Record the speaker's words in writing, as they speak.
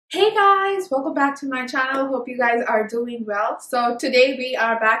Hey guys, welcome back to my channel. Hope you guys are doing well. So today we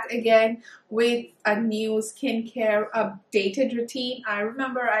are back again with a new skincare updated routine. I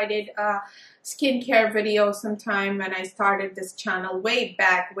remember I did a skincare video sometime when I started this channel way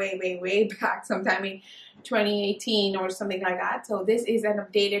back, way back, sometime in 2018 or something like that. So this is an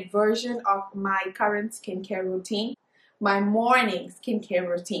updated version of my current skincare routine, my morning skincare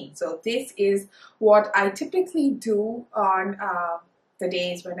routine. So this is what I typically do on the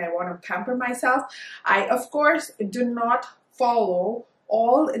days when I want to pamper myself. I, of course, do not follow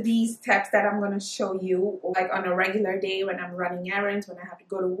all these steps that I'm going to show you like on a regular day when I'm running errands, when I have to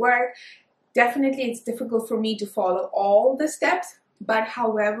go to work. Definitely, it's difficult for me to follow all the steps. But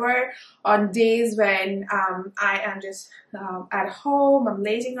however, on days when I am just at home, I'm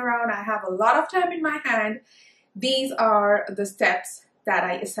lazing around, I have a lot of time in my hand, these are the steps that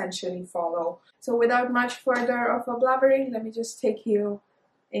I essentially follow. So without much further of a blabbering, let me just take you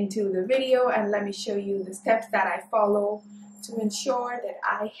into the video and let me show you the steps that I follow to ensure that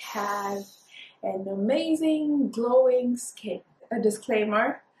I have an amazing glowing skin. A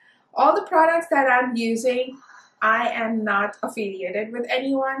disclaimer, all the products that I'm using, I am not affiliated with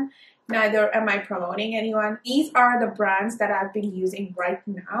anyone, neither am I promoting anyone. These are the brands that I've been using right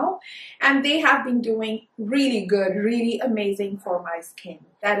now, and they have been doing really good, really amazing for my skin.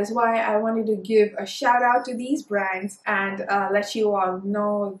 That is why I wanted to give a shout out to these brands and let you all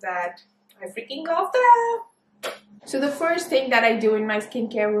know that I freaking love them. So the first thing that I do in my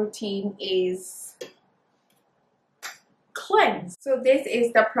skincare routine is cleanse. So this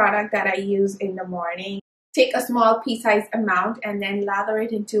is the product that I use in the morning. Take a small pea-sized amount and then lather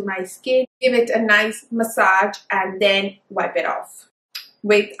it into my skin. Give it a nice massage and then wipe it off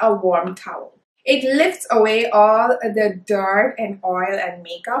with a warm towel. It lifts away all the dirt and oil and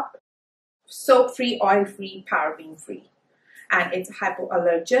makeup. Soap-free, oil-free, paraben-free. And it's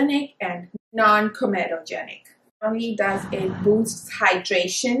hypoallergenic and non-comedogenic. Not only does it boost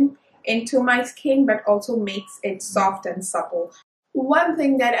hydration into my skin, but also makes it soft and supple. One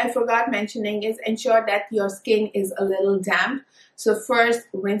thing that I forgot mentioning is ensure that your skin is a little damp. So first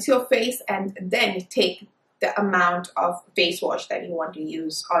rinse your face and then take the amount of face wash that you want to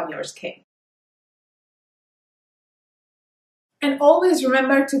use on your skin. And always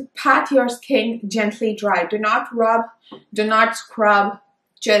remember to pat your skin gently dry. Do not rub, do not scrub,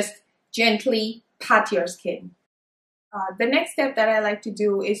 just gently pat your skin. The next step that I like to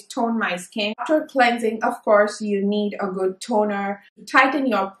do is tone my skin. After cleansing, of course, you need a good toner to tighten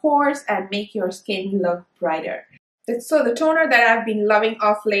your pores and make your skin look brighter. So the toner that I've been loving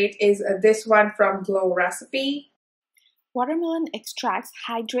of late is this one from Glow Recipe. Watermelon extracts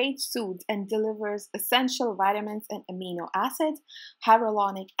hydrates, soothes, and delivers essential vitamins and amino acids.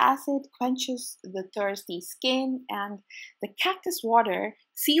 Hyaluronic acid quenches the thirsty skin, and the cactus water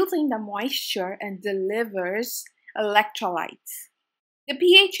seals in the moisture and delivers electrolytes. The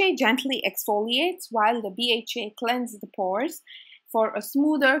BHA gently exfoliates while the BHA cleanses the pores for a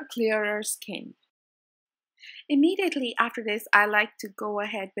smoother, clearer skin. Immediately after this, I like to go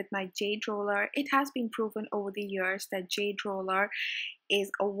ahead with my jade roller. It has been proven over the years that jade roller is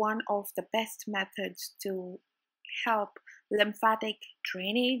one of the best methods to help lymphatic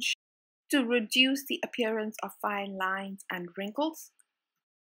drainage, to reduce the appearance of fine lines and wrinkles.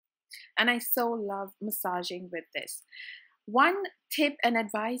 And I so love massaging with this. One tip and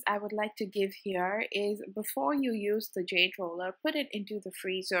advice I would like to give here is before you use the jade roller, put it into the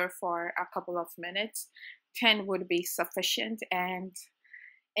freezer for a couple of minutes. 10 would be sufficient, and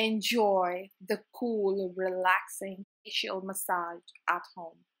enjoy the cool, relaxing facial massage at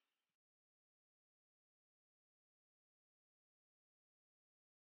home.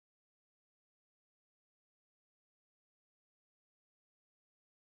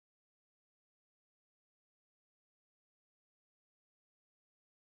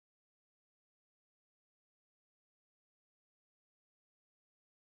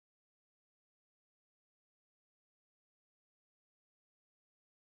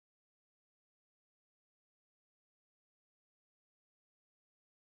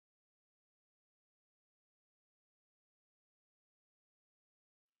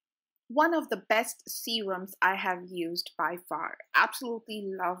 One of the best serums I have used by far. Absolutely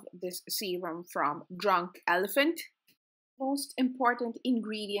love this serum from Drunk Elephant. Most important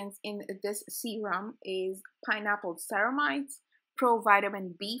ingredients in this serum is pineapple ceramides,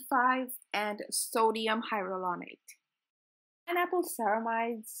 provitamin B5, and sodium hyaluronate. Pineapple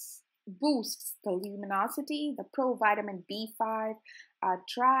ceramides boosts the luminosity, the provitamin B5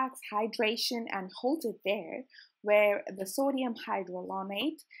 tracks hydration and holds it there, where the sodium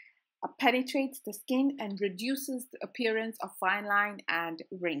hyaluronate penetrates the skin and reduces the appearance of fine line and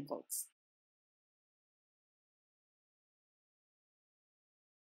wrinkles.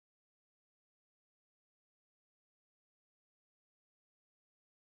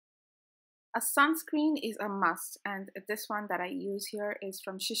 A sunscreen is a must, and this one that I use here is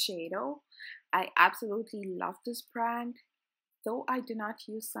from Shiseido. I absolutely love this brand, though I do not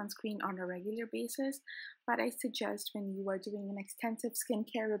use sunscreen on a regular basis, but I suggest when you are doing an extensive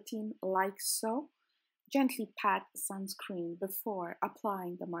skincare routine like so, gently pat sunscreen before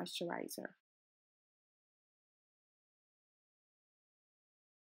applying the moisturizer.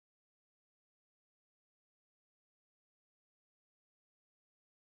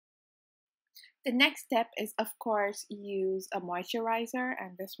 The next step is, of course, use a moisturizer,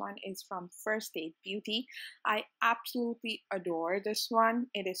 and this one is from First Aid Beauty. I absolutely adore this one.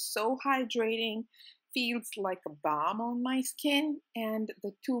 It is so hydrating, feels like a balm on my skin, and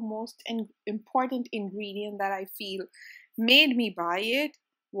the two most important ingredient that I feel made me buy it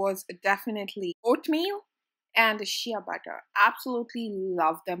was definitely oatmeal and shea butter. Absolutely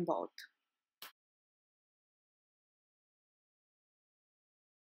love them both.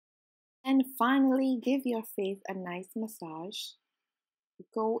 And finally, give your face a nice massage.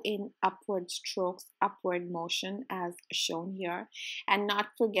 Go in upward strokes, upward motion as shown here, and not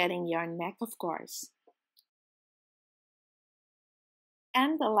forgetting your neck, of course.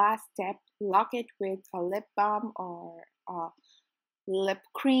 And the last step, lock it with a lip balm or a lip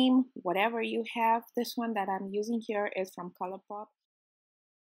cream, whatever you have. This one that I'm using here is from ColourPop.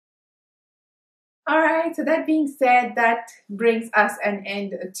 All right, so that being said, that brings us an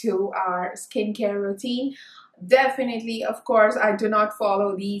end to our skincare routine. Definitely, of course, I do not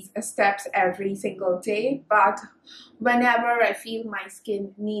follow these steps every single day, but whenever I feel my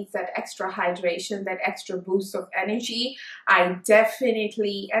skin needs that extra hydration, that extra boost of energy, I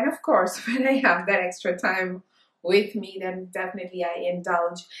definitely, and of course, when I have that extra time with me, then definitely I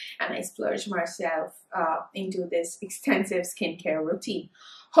indulge and I splurge myself into this extensive skincare routine.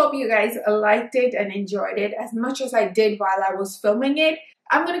 Hope you guys liked it and enjoyed it as much as I did while I was filming it.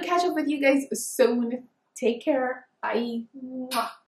 I'm gonna catch up with you guys soon. Take care. Bye. Mwah.